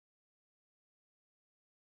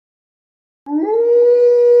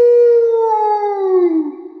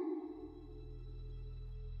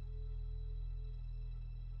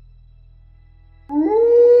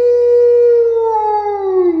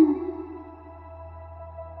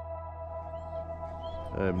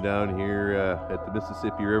I'm down here at the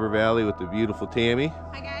Mississippi River Valley with the beautiful Tammy.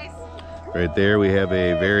 Hi guys. Right there we have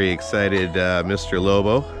a very excited Mr.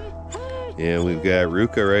 Lobo. And we've got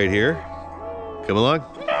Ruka right here. Come along.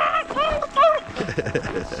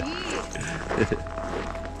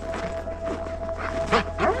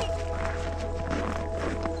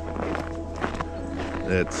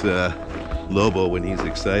 That's Lobo when he's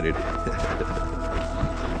excited. You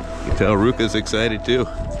can tell Ruka's excited too.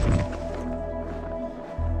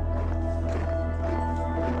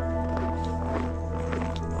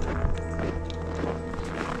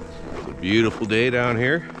 It's a beautiful day down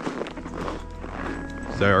here.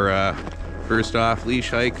 It's our first off leash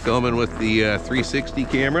hike, filming with the 360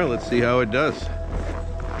 camera. Let's see how it does.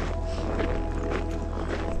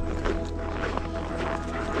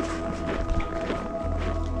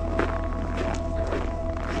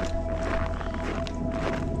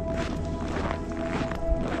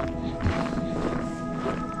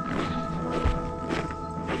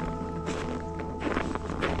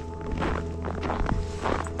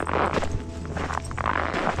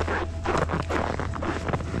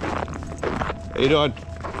 How you doing?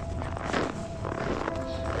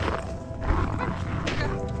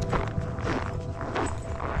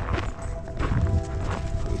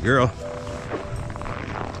 Good girl.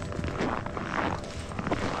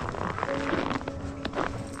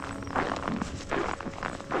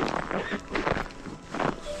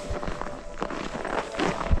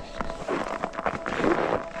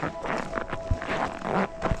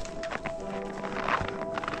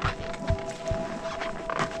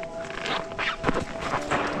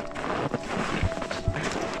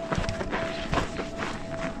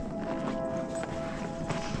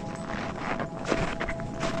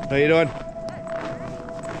 How you doing?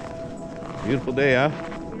 Beautiful day, huh?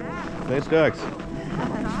 Yeah. Nice dogs.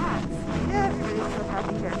 Yeah, everybody's so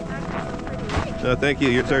happy here. No, thank you.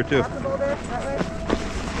 Yours are too.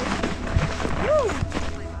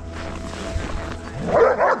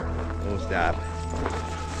 Oh, stop.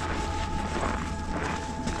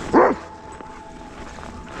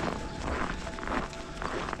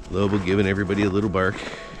 Lobo giving everybody a little bark.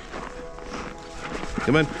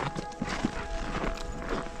 Come on.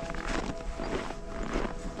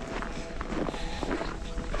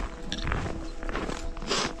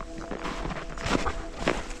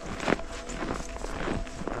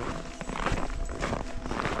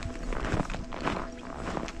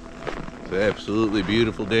 It's an absolutely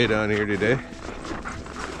beautiful day down here today.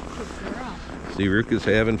 See, Ruka's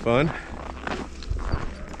having fun.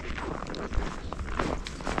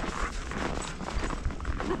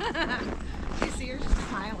 You see her just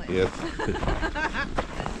smiling. Yep.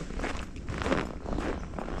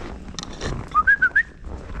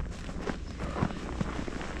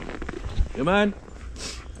 Come on.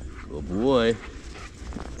 Good boy.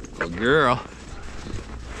 Good girl.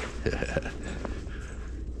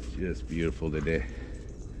 Just beautiful today.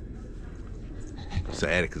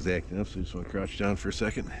 Sciatica's acting up, so I just want to crouch down for a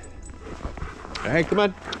second. All right, come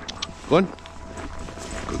on. Go on.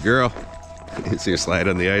 Good girl. You see her slide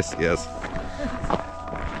on the ice? Yes.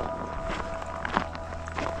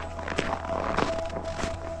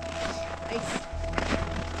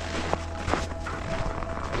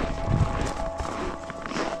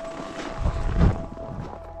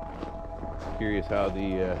 Curious how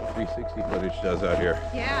the 360 footage does out here.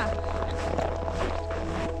 Yeah.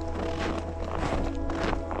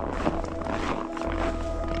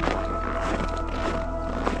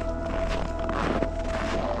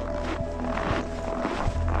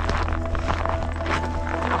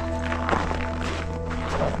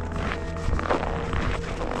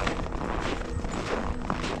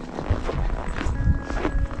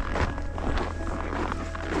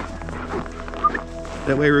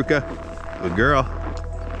 That way, Ruka. Good girl.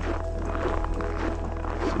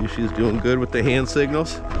 See, she's doing good with the hand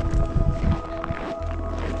signals.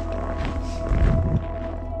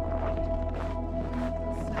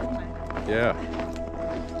 Yeah.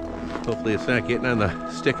 Hopefully it's not getting on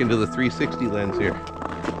the sticking to the 360 lens here.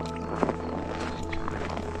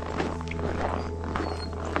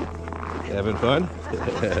 Having fun?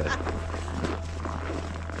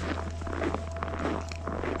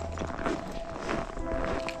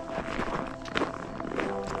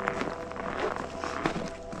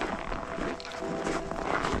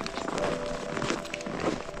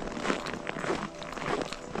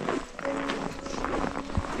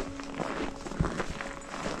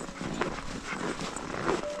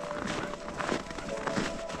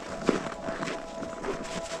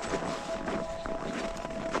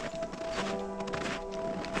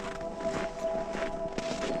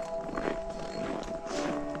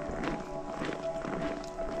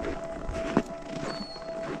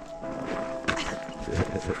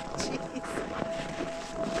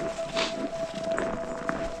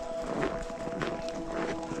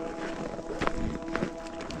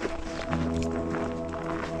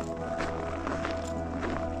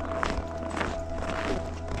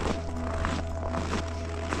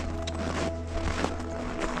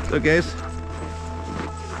 So guys,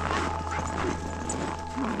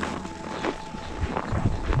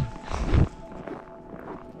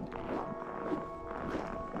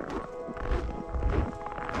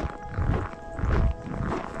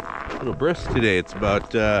 a little brisk today. It's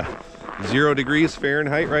about 0 degrees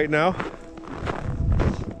Fahrenheit right now. Not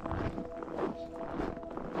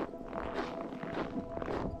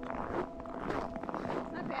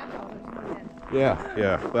bad though, there's no wind.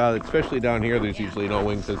 Yeah. Well, especially down here, there's usually no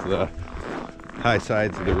wind because the high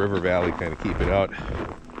sides of the river valley kind of keep it out.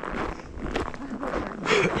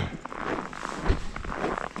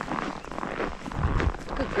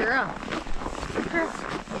 Good girl. Good girl.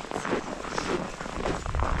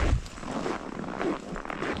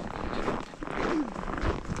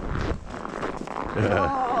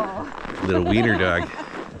 Oh. Little wiener dog.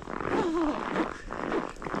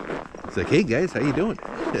 It's like, hey guys, how you doing?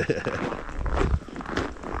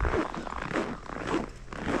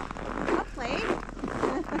 I'll play.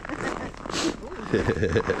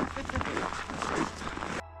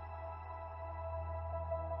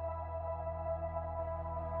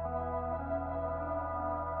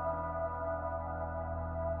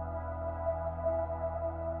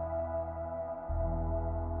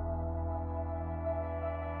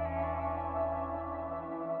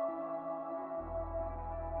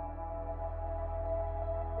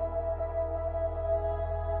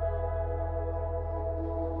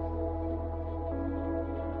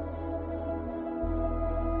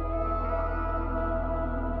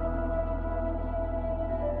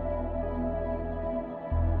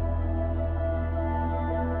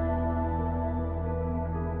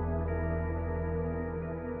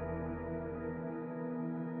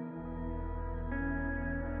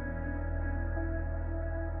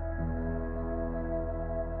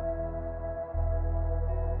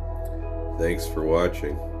 Thanks for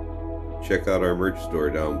watching. Check out our merch store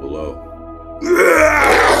down below.